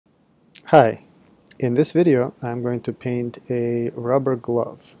Hi, in this video I'm going to paint a rubber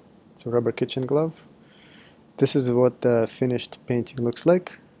glove. It's a rubber kitchen glove. This is what the finished painting looks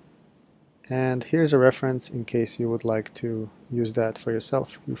like, and here's a reference in case you would like to use that for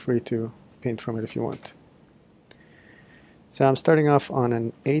yourself. You're free to paint from it if you want. So I'm starting off on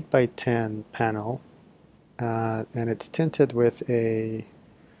an 8 by 10 panel, and it's tinted with a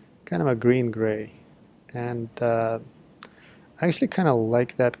kind of a green gray, and I actually kind of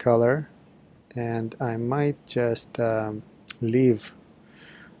like that color, and I might just leave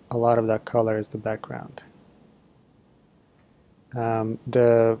a lot of that color as the background.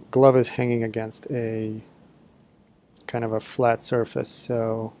 The glove is hanging against a kind of a flat surface,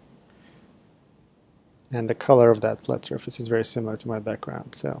 and the color of that flat surface is very similar to my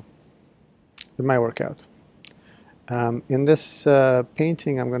background, so it might work out. In this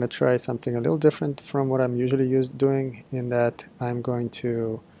painting, I'm going to try something a little different from what I'm usually doing, in that I'm going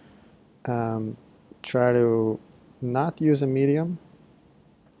to try to not use a medium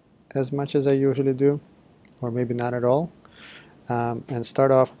as much as I usually do, or maybe not at all, and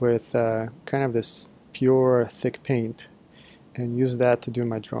start off with kind of this pure thick paint and use that to do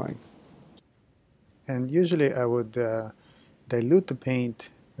my drawing. And usually I would dilute the paint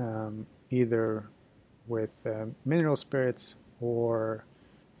either with mineral spirits or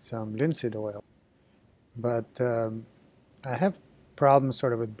some linseed oil. But I have problems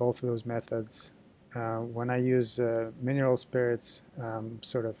sort of with both of those methods. When I use mineral spirits, I'm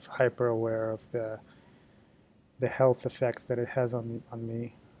sort of hyper aware of the health effects that it has on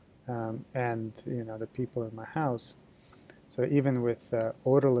me and the people in my house. So even with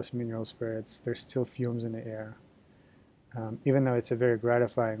odorless mineral spirits, there's still fumes in the air. Even though it's a very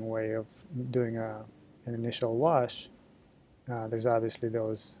gratifying way of doing an initial wash, there's obviously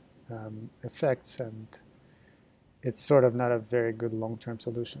those effects, and it's sort of not a very good long-term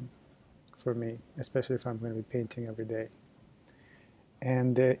solution for me, especially if I'm going to be painting every day.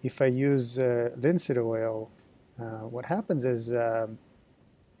 And if I use linseed oil, what happens is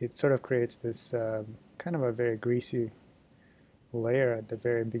it sort of creates this kind of a very greasy layer at the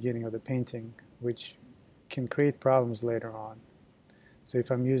very beginning of the painting, which can create problems later on. So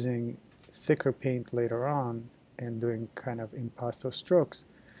if I'm using thicker paint later on and doing kind of impasto strokes,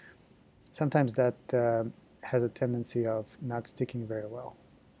 sometimes that has a tendency of not sticking very well.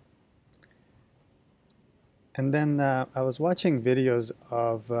 And then I was watching videos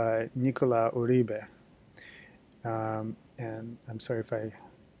of Nicola Uribe, and I'm sorry if I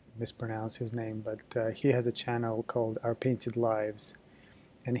mispronounce his name, but he has a channel called Our Painted Lives,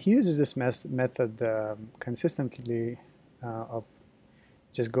 and he uses this method consistently of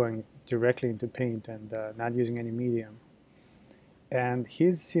just going directly into paint and not using any medium. And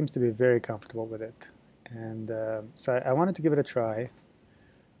he seems to be very comfortable with it, and so I wanted to give it a try.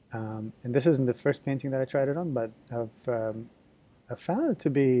 And this isn't the first painting that I tried it on, but I've found it to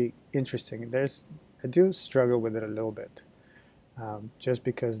be interesting. I do struggle with it a little bit, just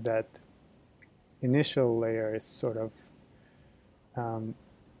because that initial layer is sort of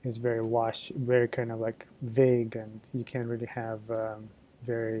is very kind of like vague, and you can't really have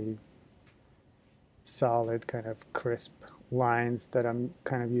very solid kind of crisp lines that I'm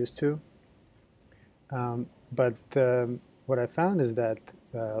kind of used to. But what I found is that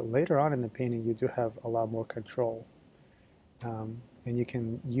later on in the painting you do have a lot more control, and you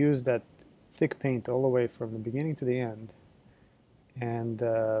can use that thick paint all the way from the beginning to the end, and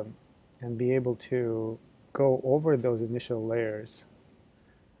be able to go over those initial layers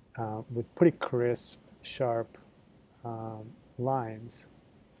with pretty crisp, sharp lines,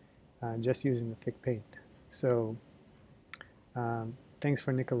 just using the thick paint. So thanks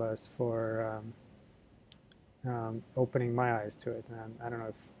for Nicholas for opening my eyes to it. And I don't know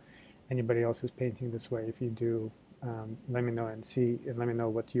if anybody else is painting this way. If you do, let me know and let me know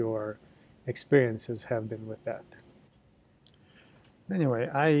what your experiences have been with that. Anyway,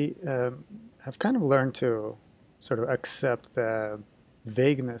 I have kind of learned to sort of accept the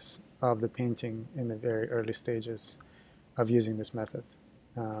vagueness of the painting in the very early stages of using this method,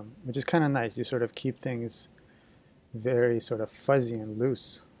 which is kind of nice. You sort of keep things very sort of fuzzy and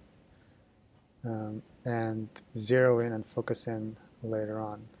loose, and zero in and focus in later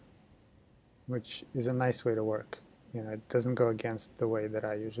on, which is a nice way to work. It doesn't go against the way that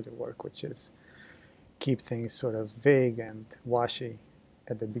I usually work, which is keep things sort of vague and washy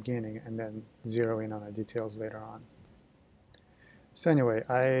at the beginning and then zero in on the details later on. So anyway,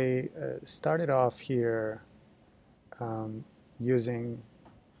 I started off here using,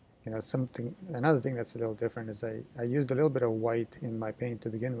 another thing that's a little different is I used a little bit of white in my paint to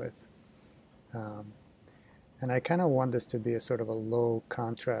begin with. And I kind of want this to be a sort of a low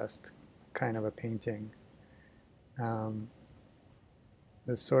contrast kind of a painting.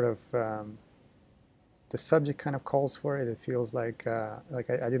 This sort of the subject kind of calls for it. It feels like I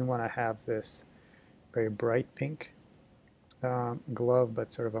didn't want to have this very bright pink glove,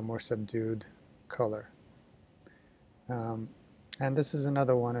 but sort of a more subdued color. And this is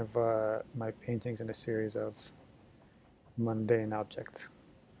another one of my paintings in a series of mundane objects.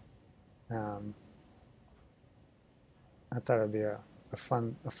 I thought it'd be a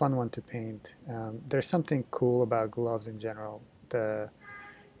fun one to paint. There's something cool about gloves in general. They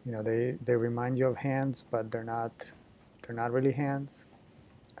remind you of hands, but they're not really hands.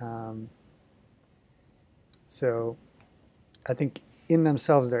 So I think in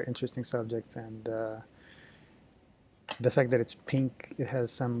themselves they're interesting subjects, and the fact that it's pink, it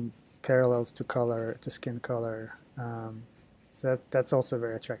has some parallels to color, to skin color. So that's also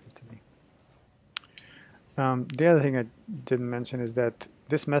very attractive to me. The other thing I didn't mention is that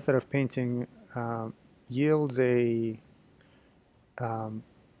this method of painting yields a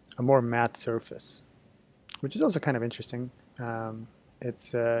more matte surface, which is also kind of interesting.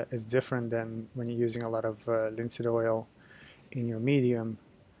 It's different than when you're using a lot of linseed oil in your medium,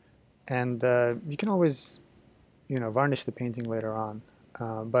 and you can always, varnish the painting later on,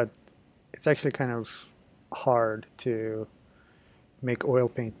 but it's actually kind of hard to make oil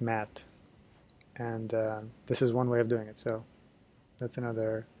paint matte, and this is one way of doing it. So that's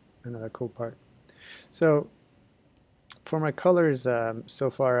another cool part. So for my colors, so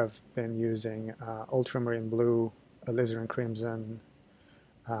far I've been using ultramarine blue, alizarin crimson,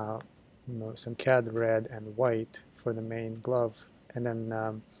 some cad red and white for the main glove, and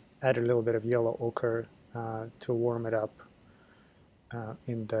then add a little bit of yellow ochre to warm it up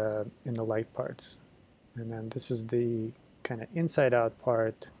in the light parts. And then this is the kind of inside out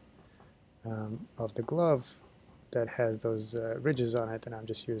part of the glove that has those ridges on it, and I'm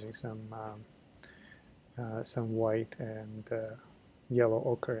just using some white and yellow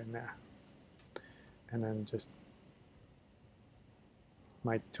ochre in there, and then just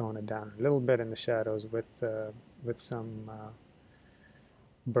might tone it down a little bit in the shadows with some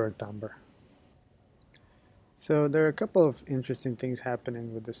burnt umber. So there are a couple of interesting things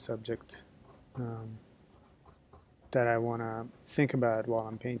happening with this subject that I want to think about while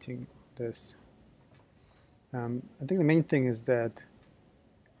I'm painting this. I think the main thing is that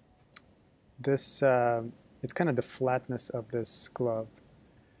this it's kind of the flatness of this glove.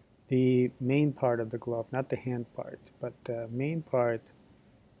 The main part of the glove, not the hand part, but the main part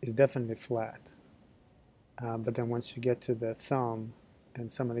is definitely flat. But then once you get to the thumb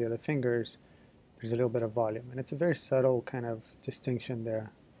and some of the other fingers, there's a little bit of volume. And it's a very subtle kind of distinction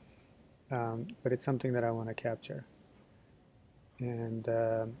there. But it's something that I want to capture. And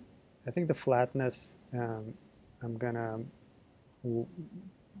I think the flatness, I'm going to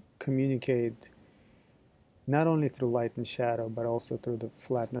communicate not only through light and shadow, but also through the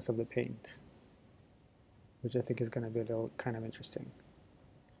flatness of the paint, which I think is going to be a little kind of interesting.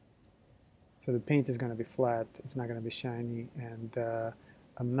 So the paint is going to be flat, it's not going to be shiny, and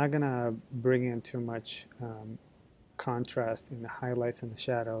I'm not going to bring in too much contrast in the highlights and the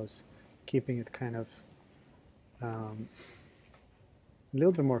shadows, keeping it kind of a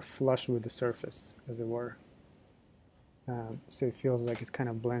little bit more flush with the surface, as it were. So it feels like it's kind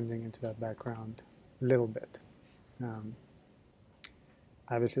of blending into that background a little bit.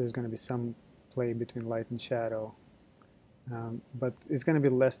 Obviously there's going to be some play between light and shadow, but it's going to be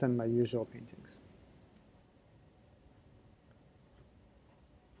less than my usual paintings.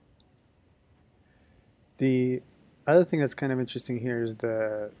 The other thing that's kind of interesting here is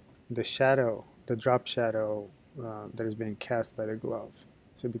the shadow, the drop shadow that is being cast by the glove.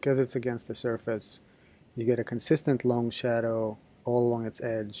 So because it's against the surface, you get a consistent long shadow all along its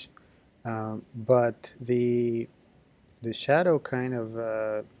edge, but the shadow kind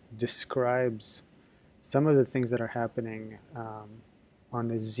of describes some of the things that are happening on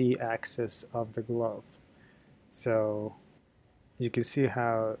the z-axis of the glove. So you can see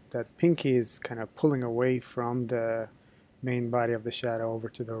how that pinky is kind of pulling away from the main body of the shadow over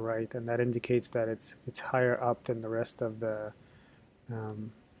to the right, and that indicates that it's higher up than the rest of the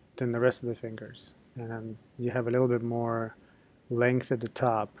fingers. And then you have a little bit more length at the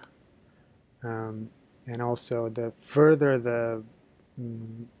top, and also the further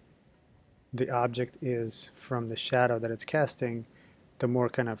the object is from the shadow that it's casting, the more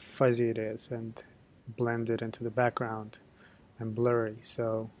kind of fuzzy it is and blended into the background and blurry.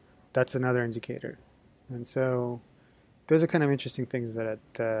 So that's another indicator. And so those are kind of interesting things that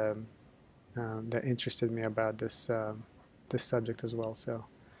that interested me about this this subject as well. So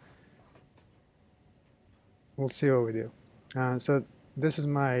we'll see what we do. So this is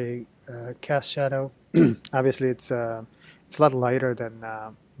my cast shadow. Obviously, it's a lot lighter than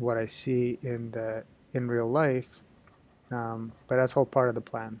what I see in real life, but that's all part of the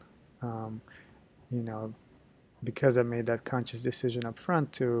plan. Um, you know, because I made that conscious decision up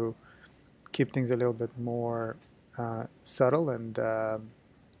front to keep things a little bit more subtle and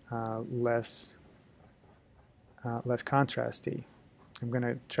less contrasty. I'm going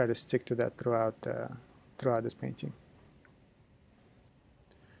to try to stick to that throughout this painting.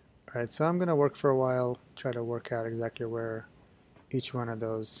 All right, so I'm going to work for a while, try to work out exactly where each one of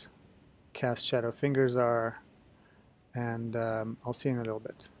those cast shadow fingers are, and I'll see you in a little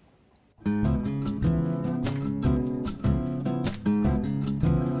bit.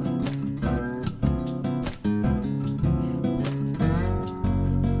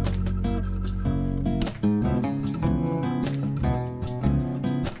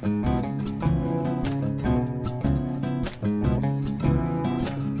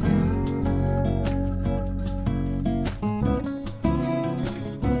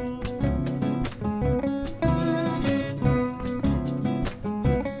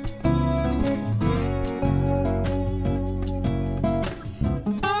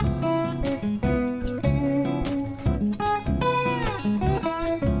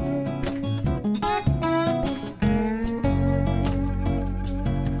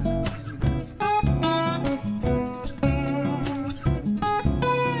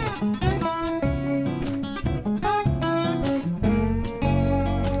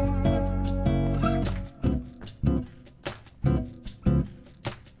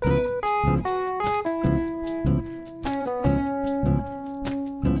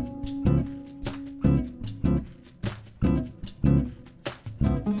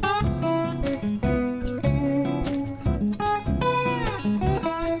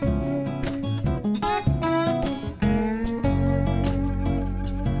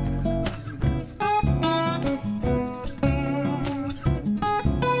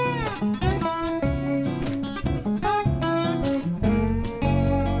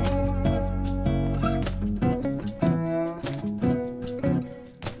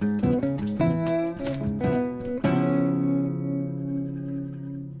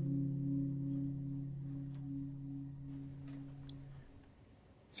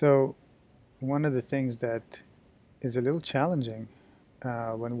 So one of the things that is a little challenging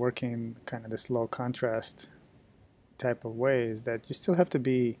when working kind of this low contrast type of way is that you still have to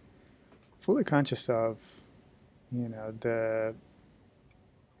be fully conscious of, you know, the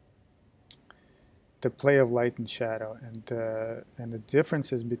play of light and shadow and the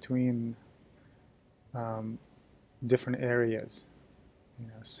differences between different areas. You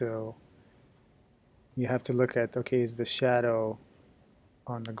know, so you have to look at, okay, is the shadow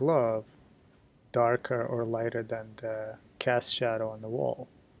on the glove darker or lighter than the cast shadow on the wall?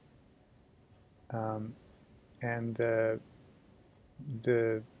 And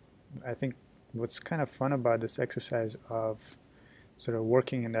I think what's kind of fun about this exercise of sort of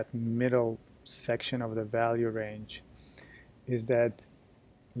working in that middle section of the value range is that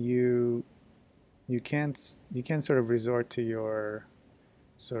you can sort of resort to your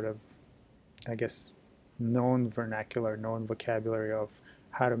sort of, I guess, known vernacular, known vocabulary of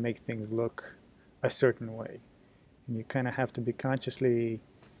how to make things look a certain way, and you kind of have to be consciously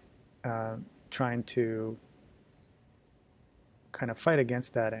trying to kind of fight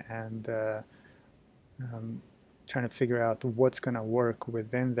against that and trying to figure out what's going to work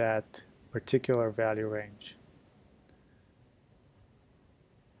within that particular value range.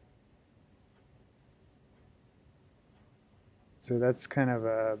 So that's kind of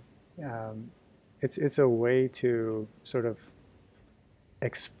a it's a way to sort of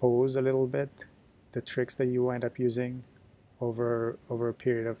expose a little bit the tricks that you wind up using over a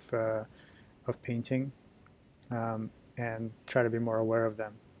period of painting, and try to be more aware of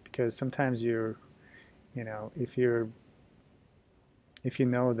them, because sometimes you know, if you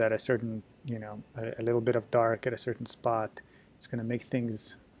know that a certain, you know, a little bit of dark at a certain spot is going to make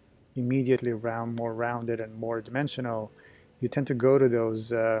things immediately more rounded and more dimensional, you tend to go to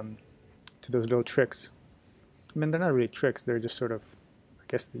those little tricks. I mean, they're not really tricks, they're just sort of, I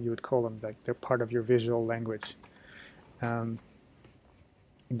guess you would call them, like, they're part of your visual language.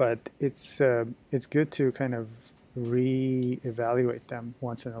 But it's good to kind of re-evaluate them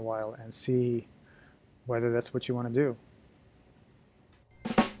once in a while and see whether that's what you want to do.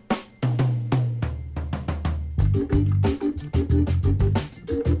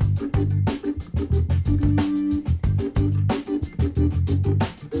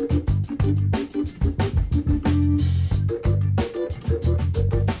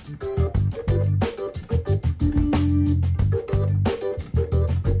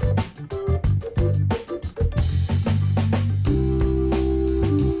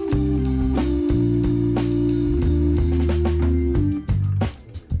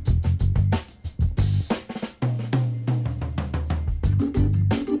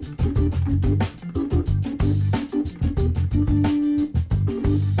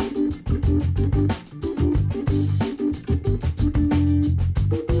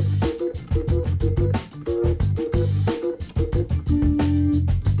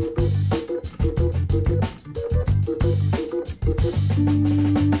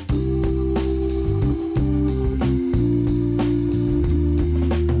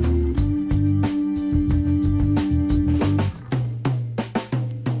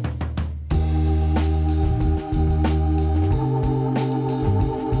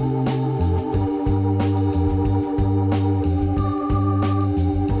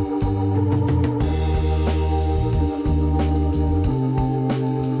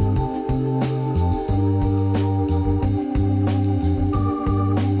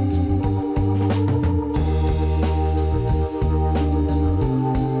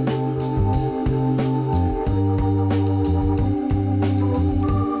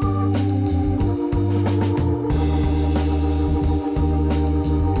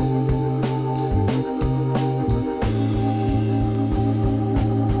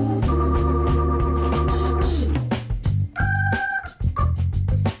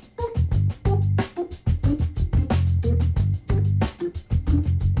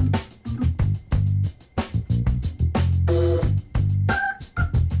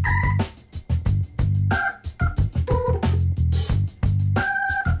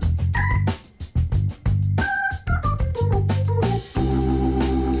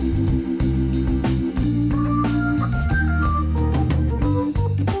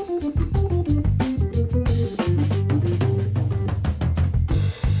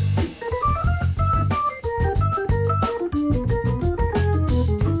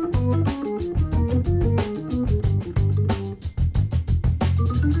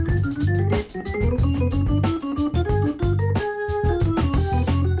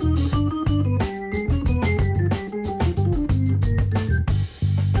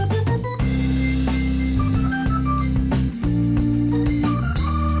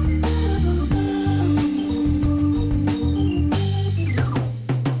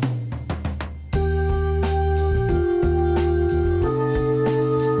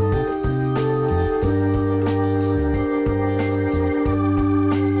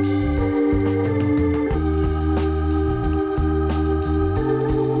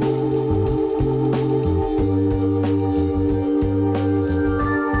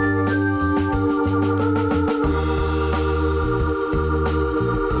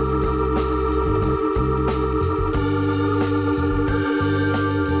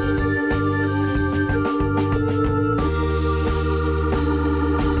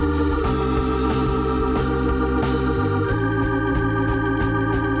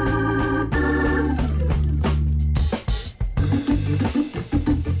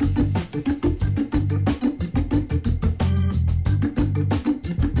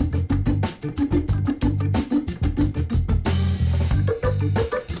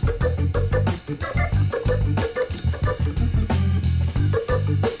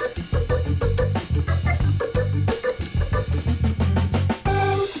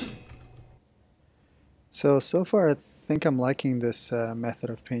 So far I think I'm liking this method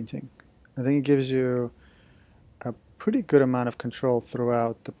of painting. I think it gives you a pretty good amount of control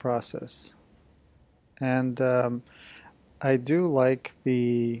throughout the process. And I do like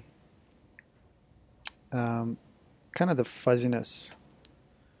the kind of the fuzziness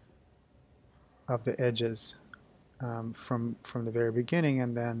of the edges from the very beginning,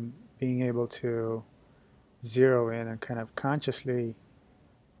 and then being able to zero in and kind of consciously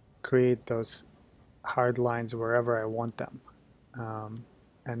create those hard lines wherever I want them,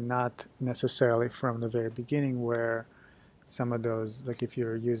 and not necessarily from the very beginning where some of those, like if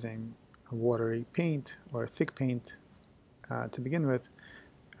you're using a watery paint or a thick paint to begin with,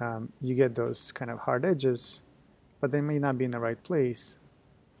 you get those kind of hard edges, but they may not be in the right place,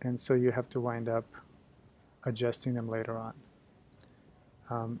 and so you have to wind up adjusting them later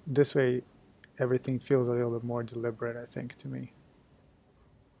on. This way everything feels a little bit more deliberate, I think, to me.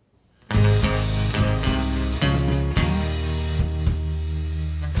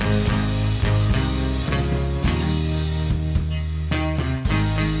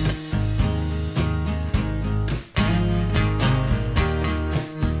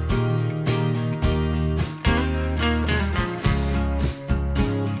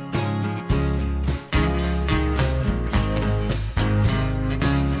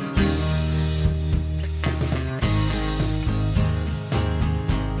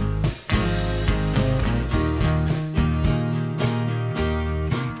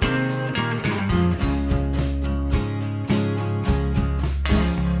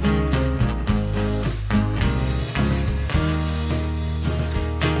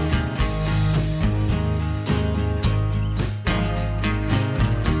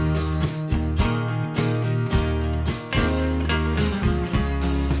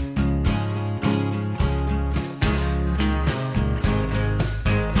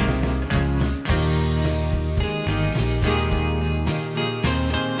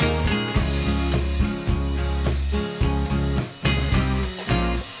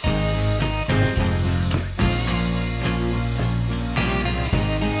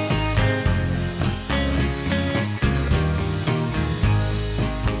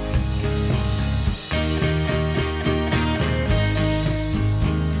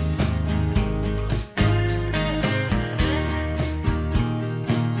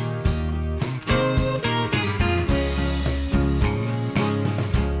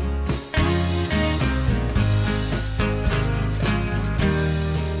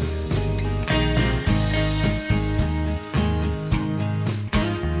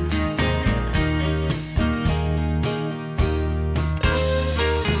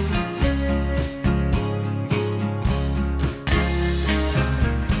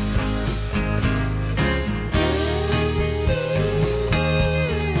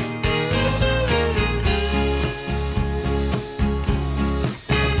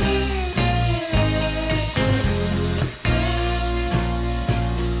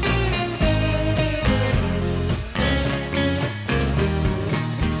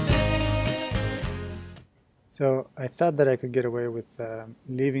 So I thought that I could get away with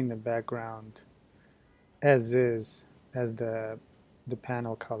leaving the background as is, as the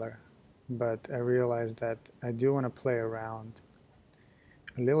panel color, but I realized that I do want to play around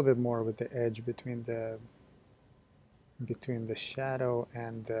a little bit more with the edge between the shadow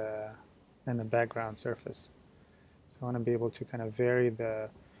and the background surface. So I want to be able to kind of vary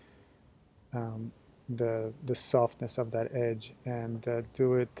the softness of that edge and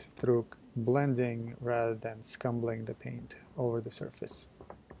do it through blending rather than scumbling the paint over the surface.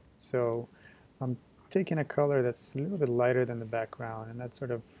 So I'm taking a color that's a little bit lighter than the background, and that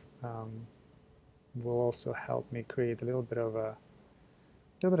sort of will also help me create a little bit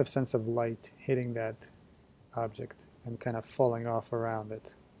of sense of light hitting that object and kind of falling off around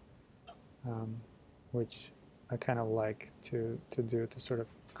it, which I kind of like to do to sort of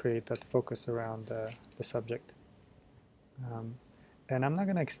create that focus around the subject. And I'm not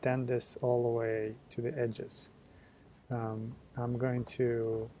going to extend this all the way to the edges. I'm going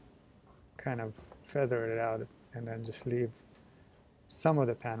to kind of feather it out and then just leave some of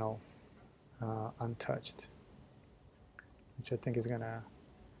the panel untouched, which I think is going to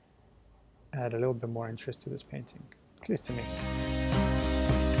add a little bit more interest to this painting, at least to me.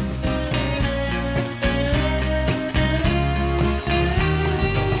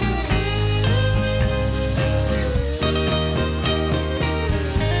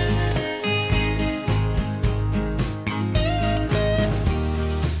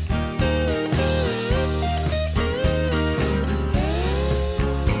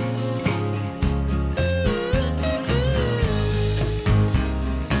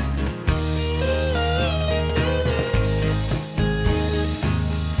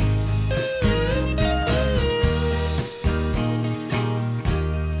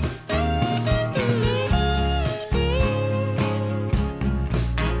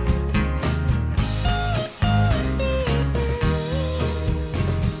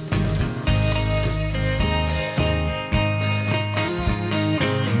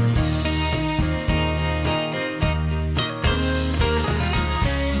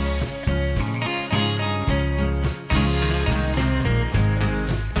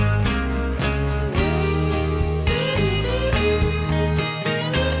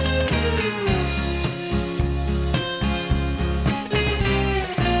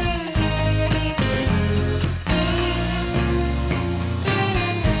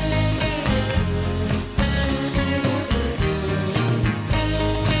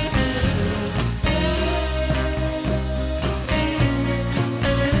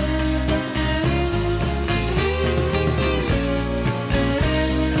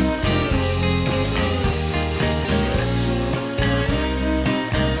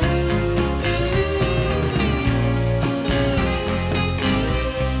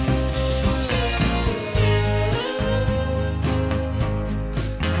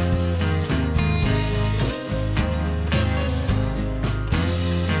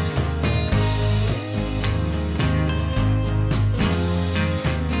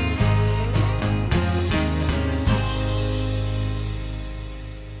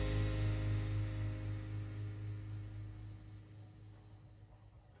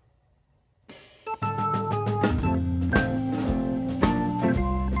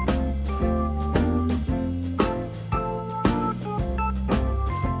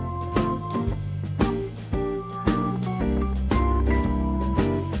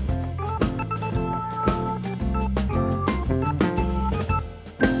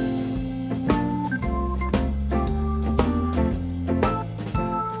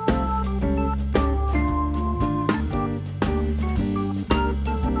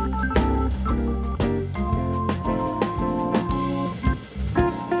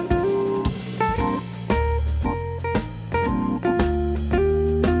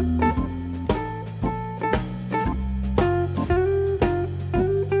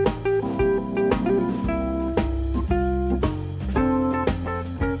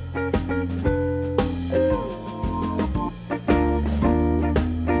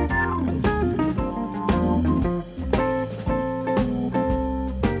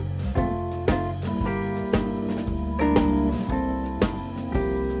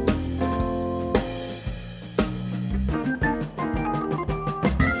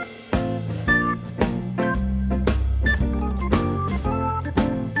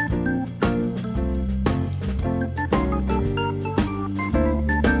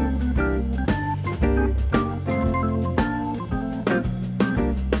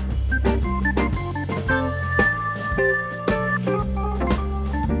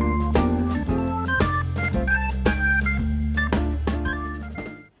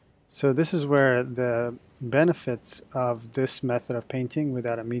 So this is where the benefits of this method of painting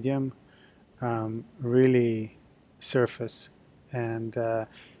without a medium really surface. And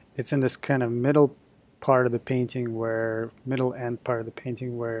it's in this kind of middle part of the painting middle end part of the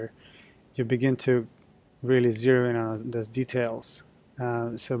painting where you begin to really zero in on those details.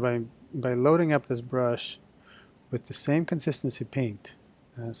 So by loading up this brush with the same consistency paint,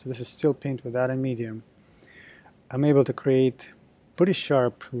 so this is still paint without a medium, I'm able to create pretty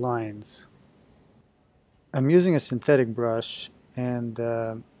sharp lines. I'm using a synthetic brush, and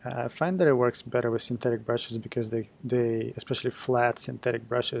I find that it works better with synthetic brushes because they especially flat synthetic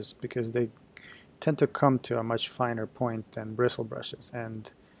brushes, because they tend to come to a much finer point than bristle brushes,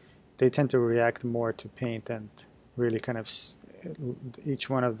 and they tend to react more to paint and really kind of each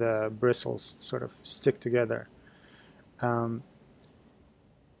one of the bristles sort of stick together. And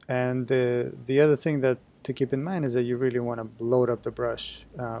the other thing that to keep in mind is that you really want to load up the brush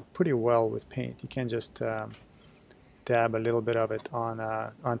pretty well with paint. You can't just dab a little bit of it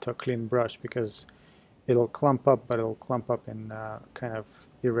onto a clean brush, because it'll clump up, but it'll clump up in kind of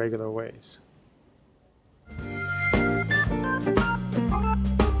irregular ways.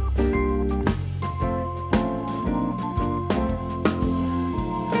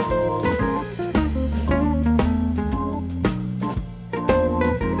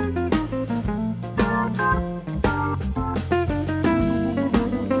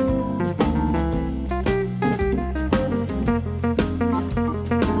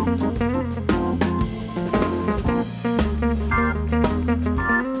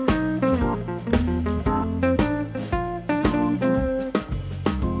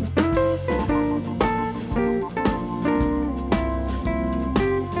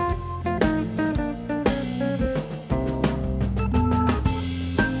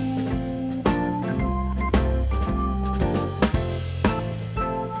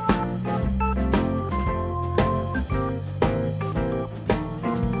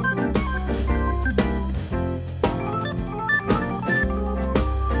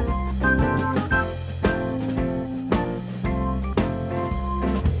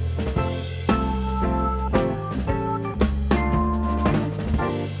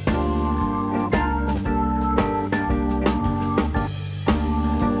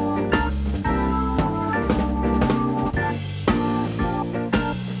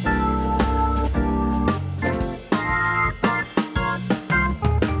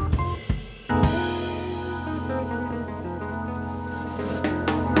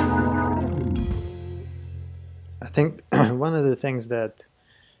 I think one of the things that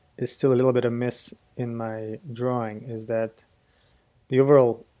is still a little bit amiss in my drawing is that the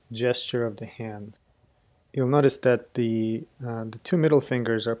overall gesture of the hand. You'll notice that the two middle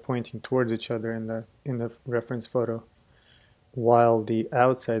fingers are pointing towards each other in the reference photo, while the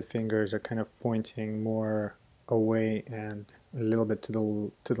outside fingers are kind of pointing more away and a little bit to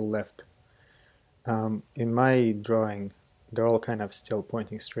the left. In my drawing, they're all kind of still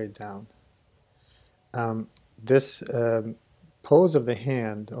pointing straight down. This pose of the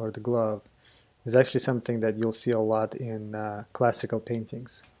hand or the glove is actually something that you'll see a lot in classical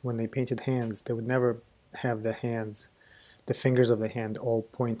paintings. When they painted hands, they would never have the fingers of the hand all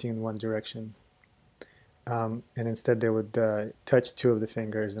pointing in one direction. And instead they would touch two of the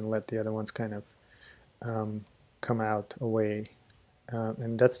fingers and let the other ones kind of come out away.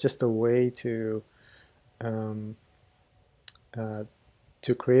 And that's just a way to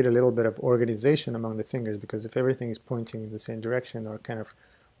create a little bit of organization among the fingers, because if everything is pointing in the same direction or kind of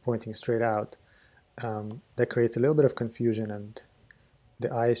pointing straight out, that creates a little bit of confusion, and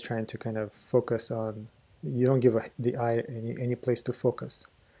the eye is trying to kind of focus on, you don't give the eye any place to focus.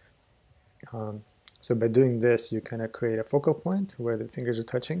 So by doing this, you kind of create a focal point where the fingers are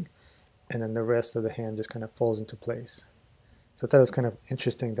touching, and then the rest of the hand just kind of falls into place. So I thought it was kind of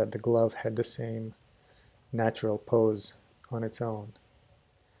interesting that the glove had the same natural pose on its own.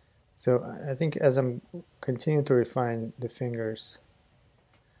 So I think as I'm continuing to refine the fingers,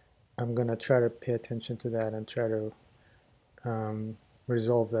 I'm going to try to pay attention to that and try to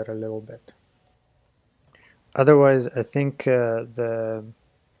resolve that a little bit. Otherwise, I think the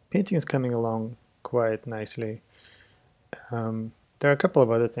painting is coming along quite nicely. There are a couple of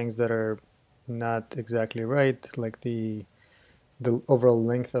other things that are not exactly right, like the overall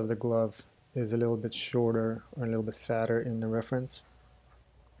length of the glove is a little bit shorter or a little bit fatter in the reference.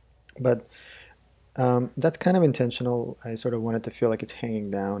 But that's kind of intentional. I sort of wanted to feel like it's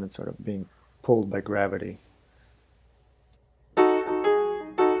hanging down and sort of being pulled by gravity.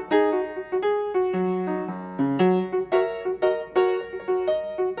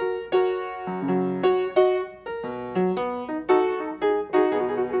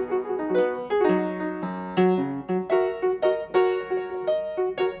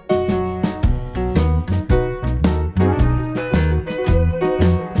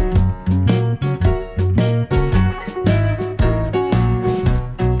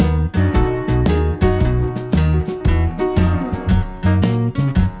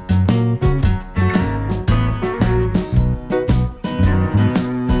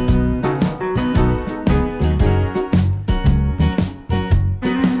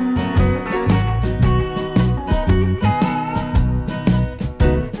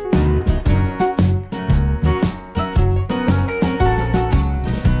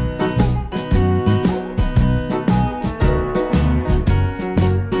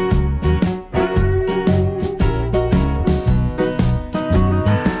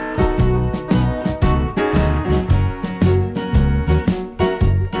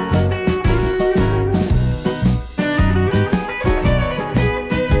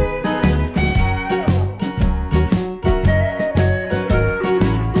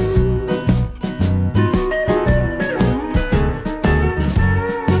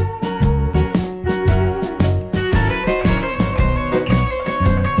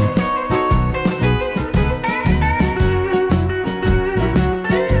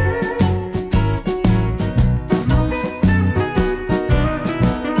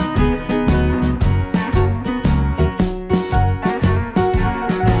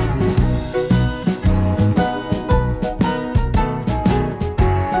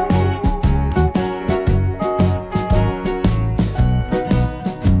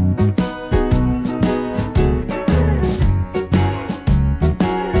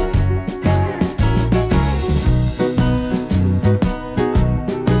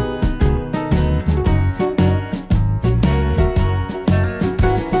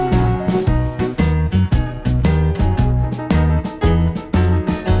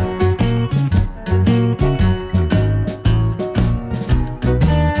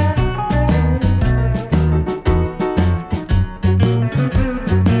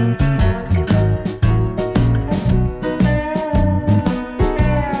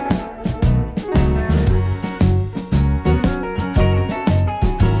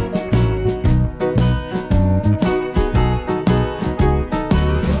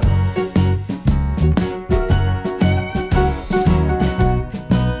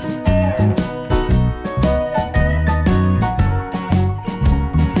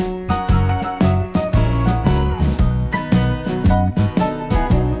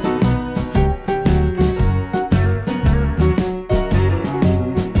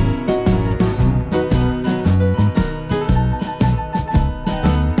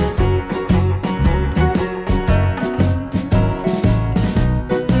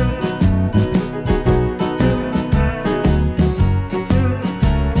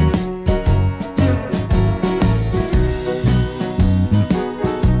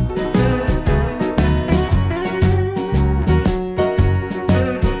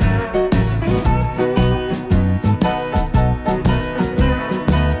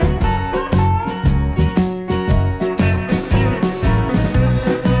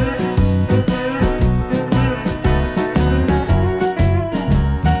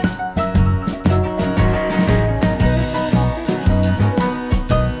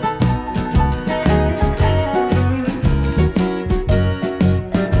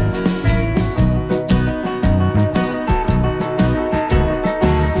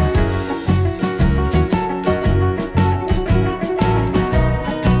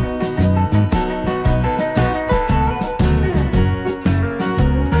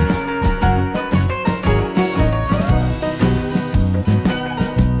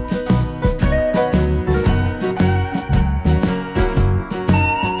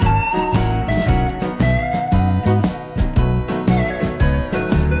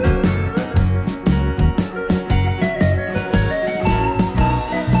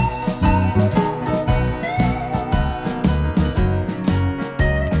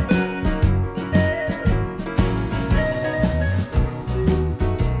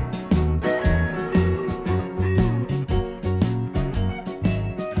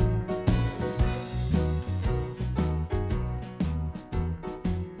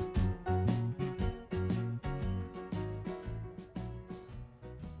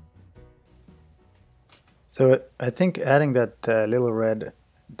 So I think adding that little red,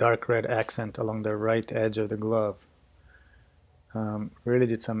 dark red accent along the right edge of the glove really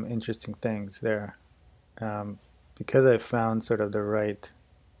did some interesting things there. Because I found sort of the right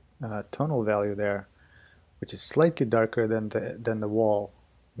tonal value there, which is slightly darker than the wall,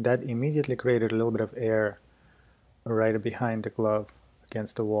 that immediately created a little bit of air right behind the glove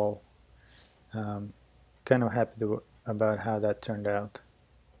against the wall. Kind of happy about how that turned out.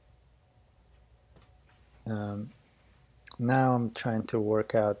 Now I'm trying to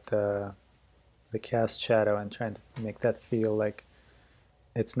work out the cast shadow and trying to make that feel like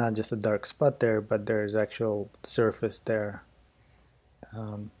it's not just a dark spot there, but there's actual surface there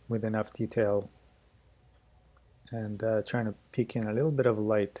with enough detail, and trying to peek in a little bit of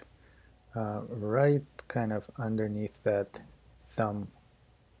light right kind of underneath that thumb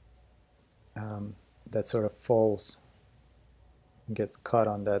that sort of falls and gets caught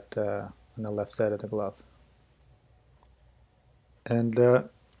on that on the left side of the glove. And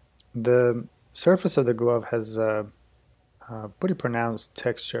the surface of the glove has a pretty pronounced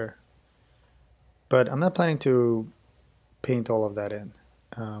texture, but I'm not planning to paint all of that in.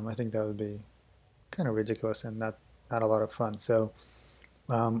 I think that would be kind of ridiculous and not a lot of fun. So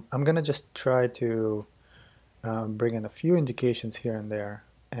I'm gonna just try to bring in a few indications here and there,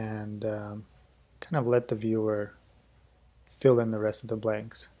 and kind of let the viewer fill in the rest of the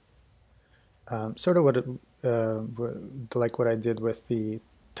blanks. Sort of like what I did with the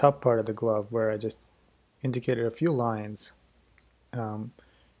top part of the glove, where I just indicated a few lines,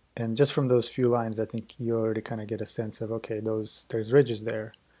 and just from those few lines I think you already kind of get a sense of, okay, there's ridges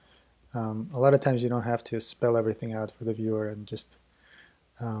there. A lot of times you don't have to spell everything out for the viewer, and just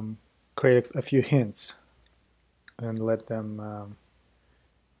create a few hints and let them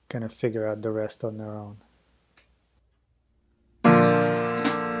kind of figure out the rest on their own.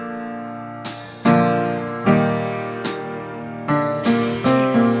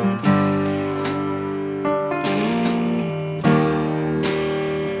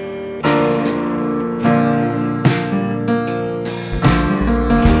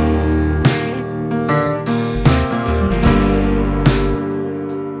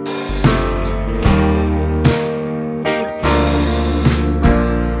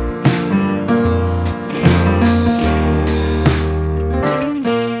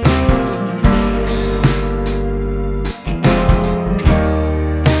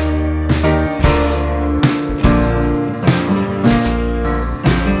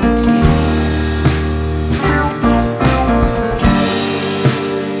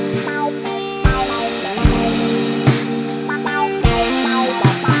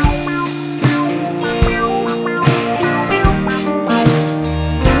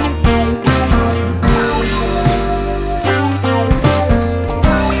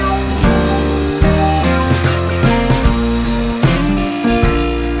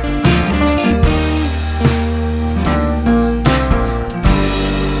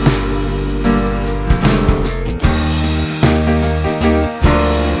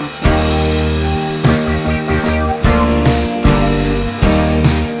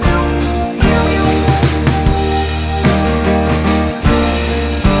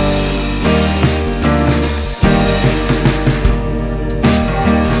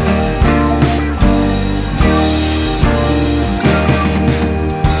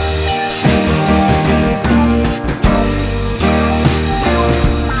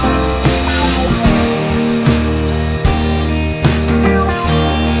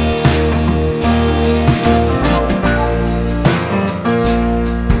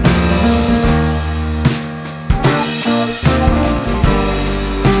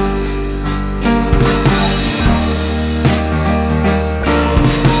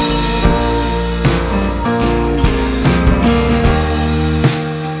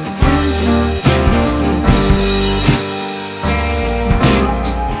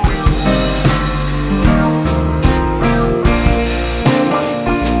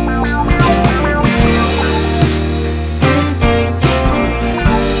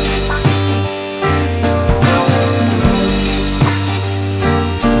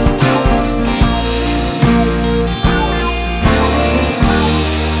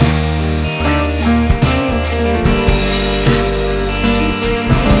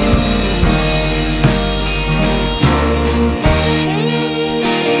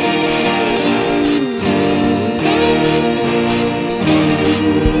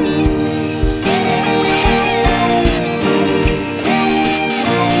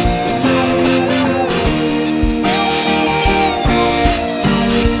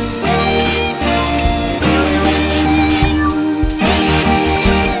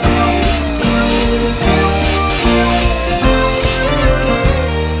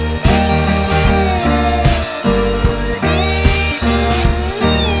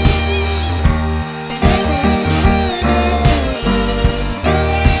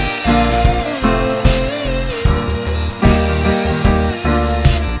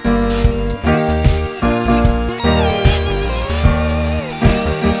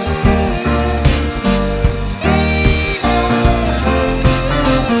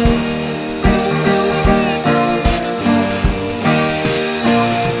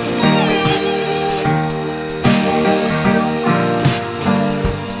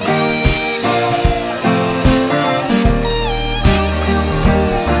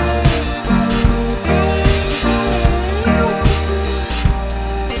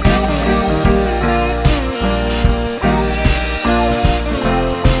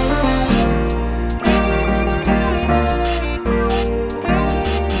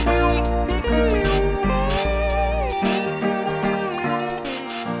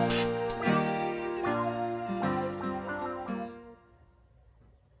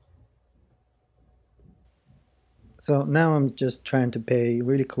 So now I'm just trying to pay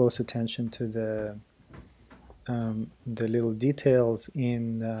really close attention to the little details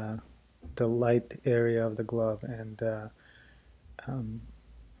in the light area of the glove and um,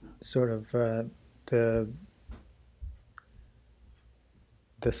 sort of the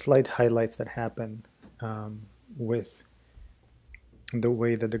the slight highlights that happen with the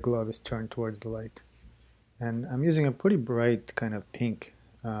way that the glove is turned towards the light. And I'm using a pretty bright kind of pink,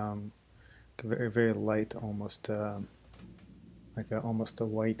 very very light, almost almost a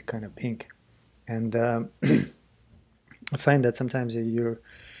white kind of pink. And I find that sometimes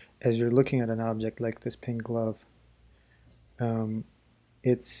as you're looking at an object like this pink glove,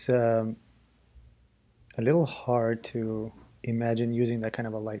 it's a little hard to imagine using that kind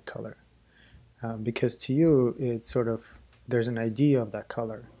of a light color because to you it's sort of there's an idea of that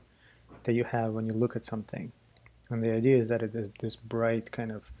color that you have when you look at something, and the idea is that it is this bright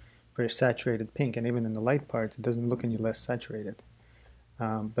kind of very saturated pink, and even in the light parts it doesn't look any less saturated,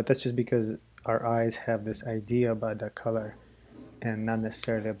 but that's just because our eyes have this idea about that color and not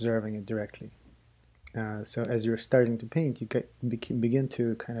necessarily observing it directly. So as you're starting to paint, you begin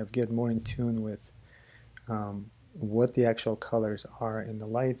to kind of get more in tune with what the actual colors are in the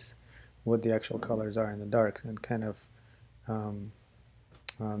lights, what the actual colors are in the darks, and kind of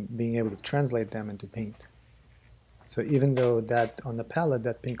being able to translate them into paint. So even though that on the palette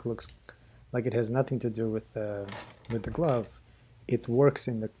that pink looks like it has nothing to do with the glove, it works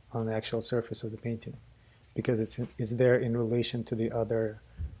on the actual surface of the painting because it's there in relation to the other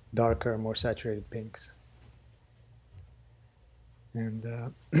darker, more saturated pinks. And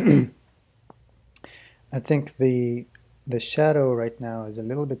I think the shadow right now is a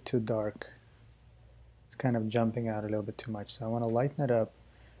little bit too dark. It's kind of jumping out a little bit too much. So I want to lighten it up,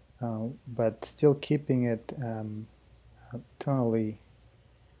 but still keeping it tonally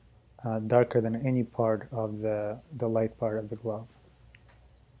darker than any part of the light part of the glove.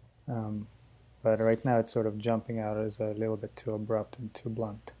 But right now it's sort of jumping out as a little bit too abrupt and too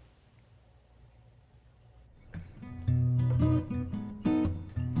blunt.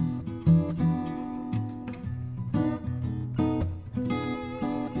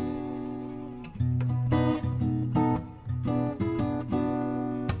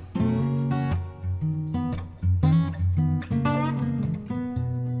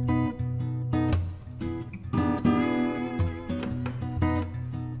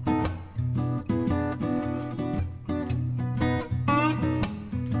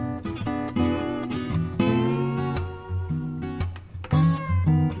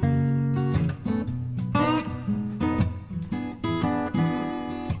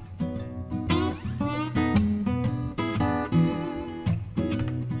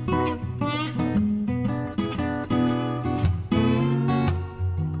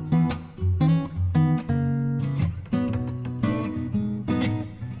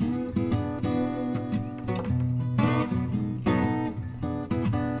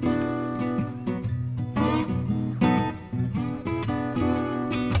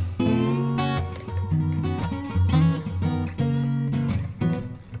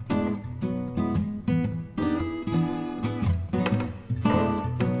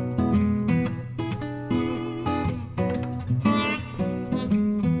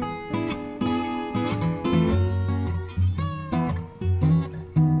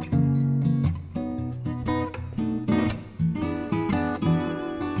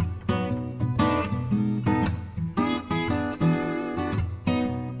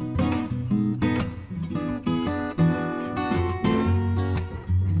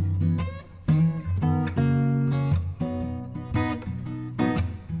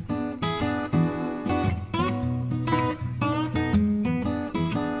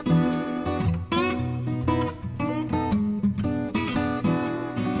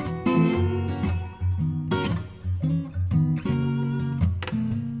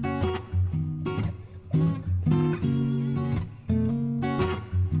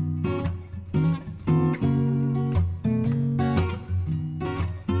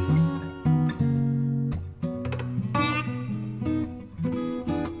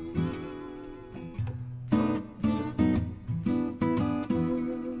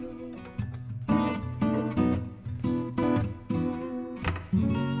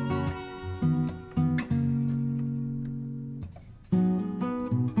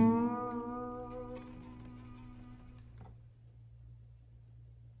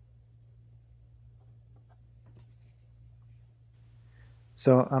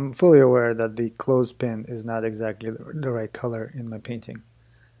 So I'm fully aware that the clothespin is not exactly the right color in my painting.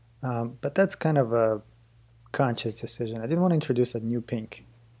 But that's kind of a conscious decision. I didn't want to introduce a new pink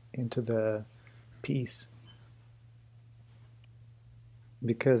into the piece.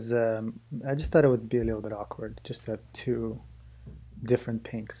 because I just thought it would be a little bit awkward just to have two different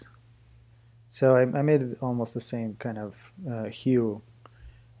pinks. So I made it almost the same kind of hue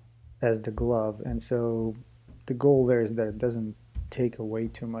as the glove, and so the goal there is that it doesn't take away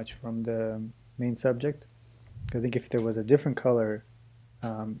too much from the main subject. I think if there was a different color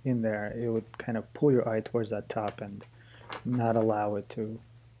in there, it would kind of pull your eye towards that top and not allow it to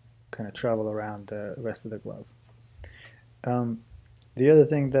kind of travel around the rest of the glove. The other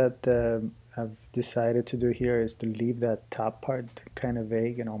thing that I've decided to do here is to leave that top part kind of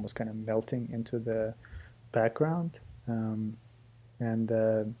vague and almost kind of melting into the background. And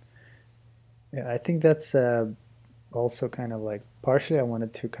yeah, I think that's also kind of like partially I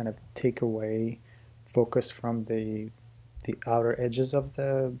wanted to kind of take away focus from the outer edges of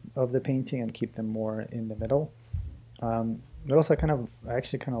the painting and keep them more in the middle. But also I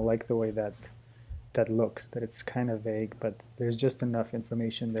actually kind of like the way that looks, that it's kind of vague, but there's just enough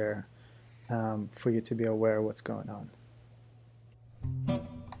information there for you to be aware of what's going on.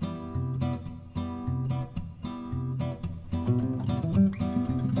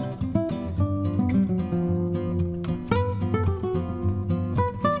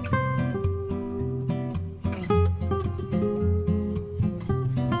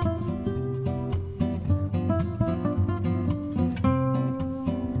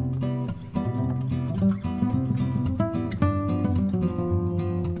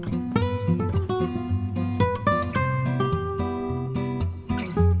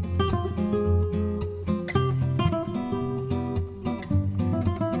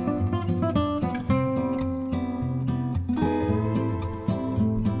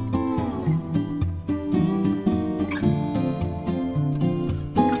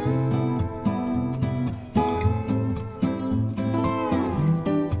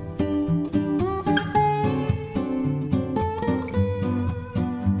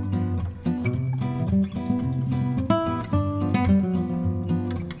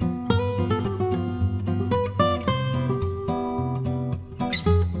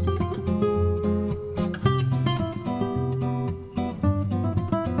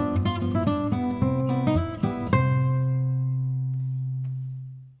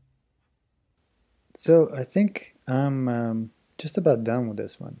 So I think I'm just about done with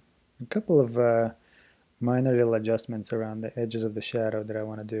this one. A couple of minor little adjustments around the edges of the shadow that I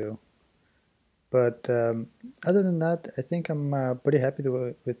want to do. But other than that, I think I'm pretty happy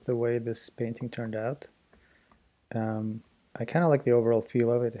with the way this painting turned out. I kind of like the overall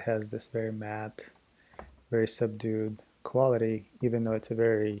feel of it. It has this very matte, very subdued quality, even though it's a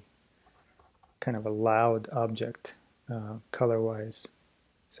very kind of a loud object color-wise.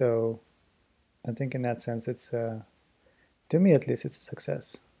 So I think in that sense, it's to me at least, it's a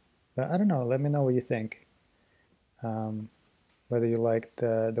success. But I don't know. Let me know what you think. Whether you liked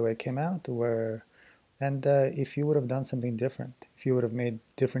the way it came out, and if you would have done something different, if you would have made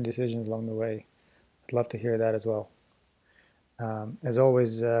different decisions along the way. I'd love to hear that as well. As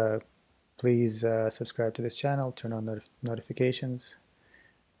always, please subscribe to this channel, turn on notifications,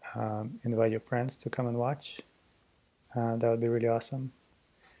 invite your friends to come and watch. That would be really awesome.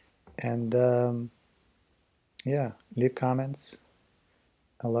 And yeah, leave comments.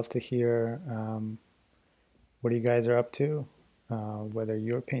 I'd love to hear what you guys are up to, whether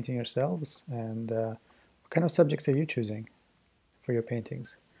you're painting yourselves, and what kind of subjects are you choosing for your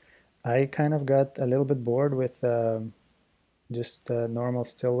paintings. I kind of got a little bit bored with just normal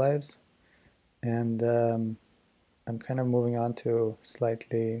still lives, and I'm kind of moving on to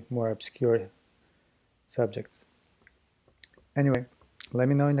slightly more obscure subjects. Anyway, let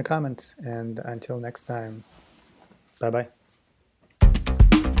me know in the comments, and until next time, bye bye.